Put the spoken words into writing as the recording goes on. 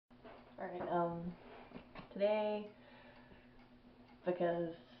today because,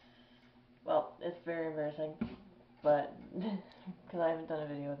 well, it's very embarrassing, but because I haven't done a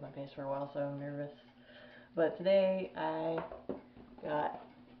video with my face for a while, so I'm nervous. But today I got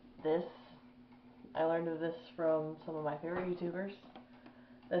this. I learned of this from some of my favorite YouTubers.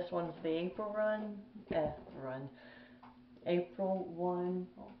 This one's the April April 1.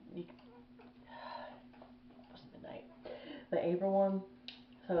 It was midnight. The April one.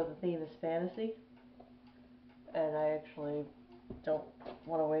 So the theme is fantasy. And I actually don't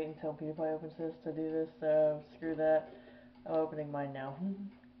want to wait until PewDiePie opens this to do this, so screw that. I'm opening mine now.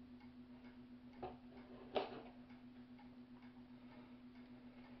 I'm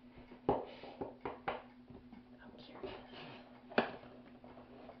curious.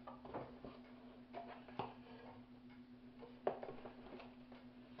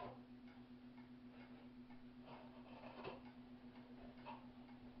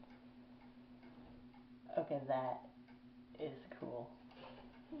 Okay, that is cool.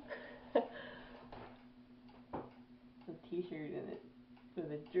 It's a t-shirt in it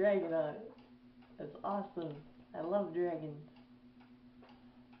with a dragon on it. That's awesome. I love dragons.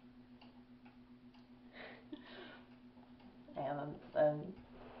 And I'm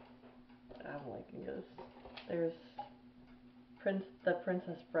liking this. There's the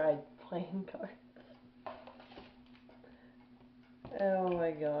Princess Bride playing cards. Oh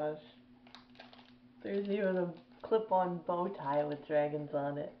my gosh. There's even a clip-on bow tie with dragons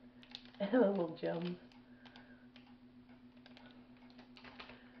on it. And little gems.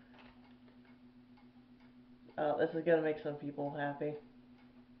 Oh, this is gonna make some people happy.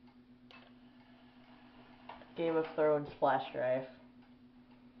 Game of Thrones flash drive.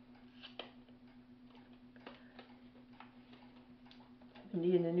 I'm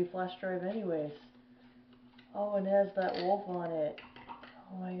needing a new flash drive anyways. Oh, and it has that wolf on it.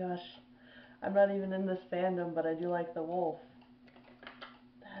 Oh my gosh. I'm not even in this fandom, but I do like the wolf.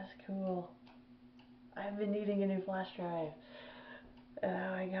 That's cool. I've been needing a new flash drive. And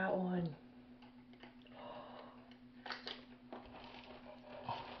now I got one.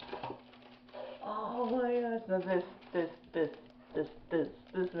 Oh my gosh. Now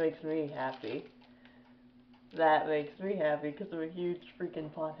this makes me happy. That makes me happy because I'm a huge freaking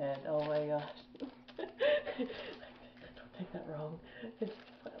pothead. Oh my gosh. Don't take that wrong. It's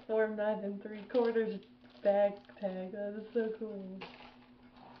platform 9 3/4 bag tag. That is so cool.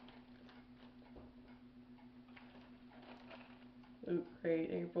 Ooh,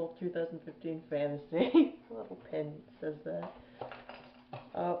 great. April 2015 fantasy. Little pin says that.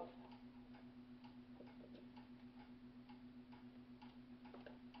 Oh.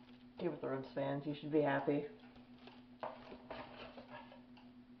 Game of Thrones fans, you should be happy.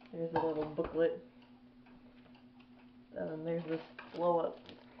 There's a little booklet. And then there's this blow up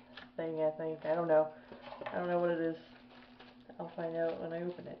thing, I think. I don't know. I don't know what it is. I'll find out when I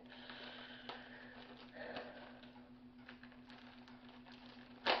open it.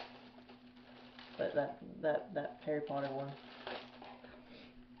 But that Harry Potter one.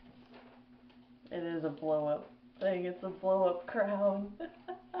 It is a blow up thing. It's a blow up crown. I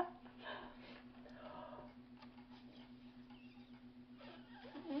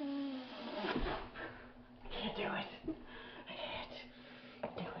can't do it. I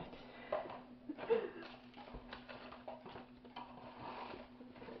can't do it.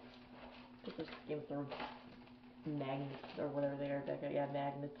 This is Game of Thrones magnets or whatever they are. Yeah,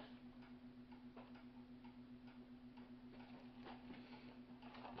 magnets.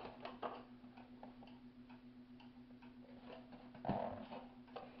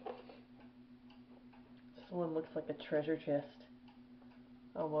 This one looks like a treasure chest.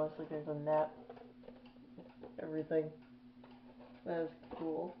 Almost like there's a map. Everything. That is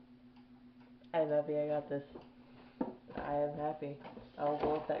cool. I'm happy I got this. I am happy. I'll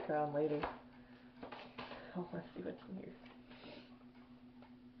blow up that crown later. I want to see what's in here.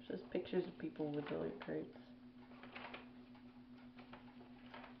 It's just pictures of people with the loot crates.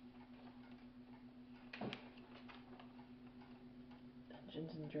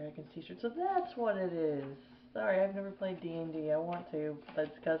 Dungeons and Dragons t-shirts. So that's what it is. Sorry, I've never played D&D. I want to.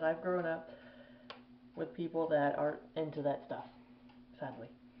 That's because I've grown up with people that aren't into that stuff. Sadly.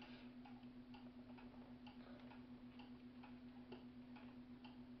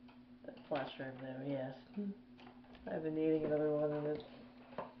 That flash drive though, yes. I've been needing another one of it.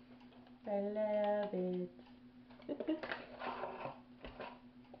 I love it. Stick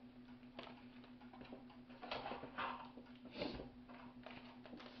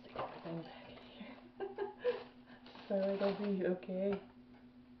everything back in here. So it'll be okay.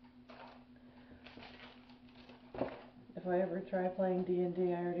 If I ever try playing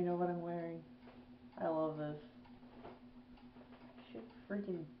D&D, I already know what I'm wearing. I love this.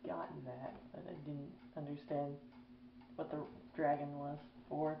 understand what the dragon was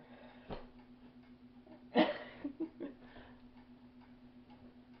for.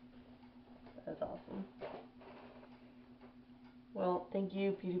 That's awesome. Well, thank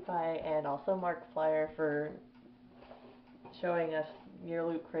you, PewDiePie, and also Markiplier for showing us your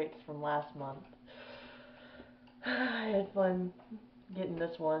loot crates from last month. I had fun getting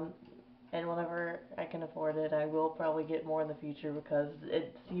this one, and whenever I can afford it, I will probably get more in the future because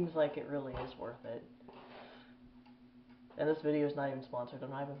it seems like it really is worth it. And this video is not even sponsored. I'm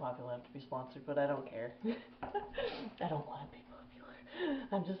not even popular enough to be sponsored, but I don't care. I don't want to be popular.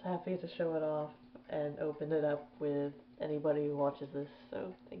 I'm just happy to show it off and open it up with anybody who watches this,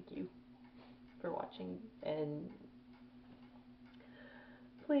 so thank you for watching, and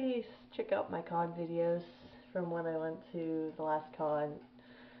please check out my con videos from when I went to the last con.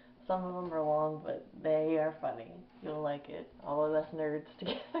 Some of them are long, but they are funny. You'll like it. All of us nerds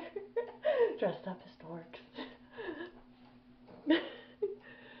together, dressed up as dorks.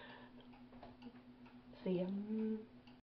 See ya.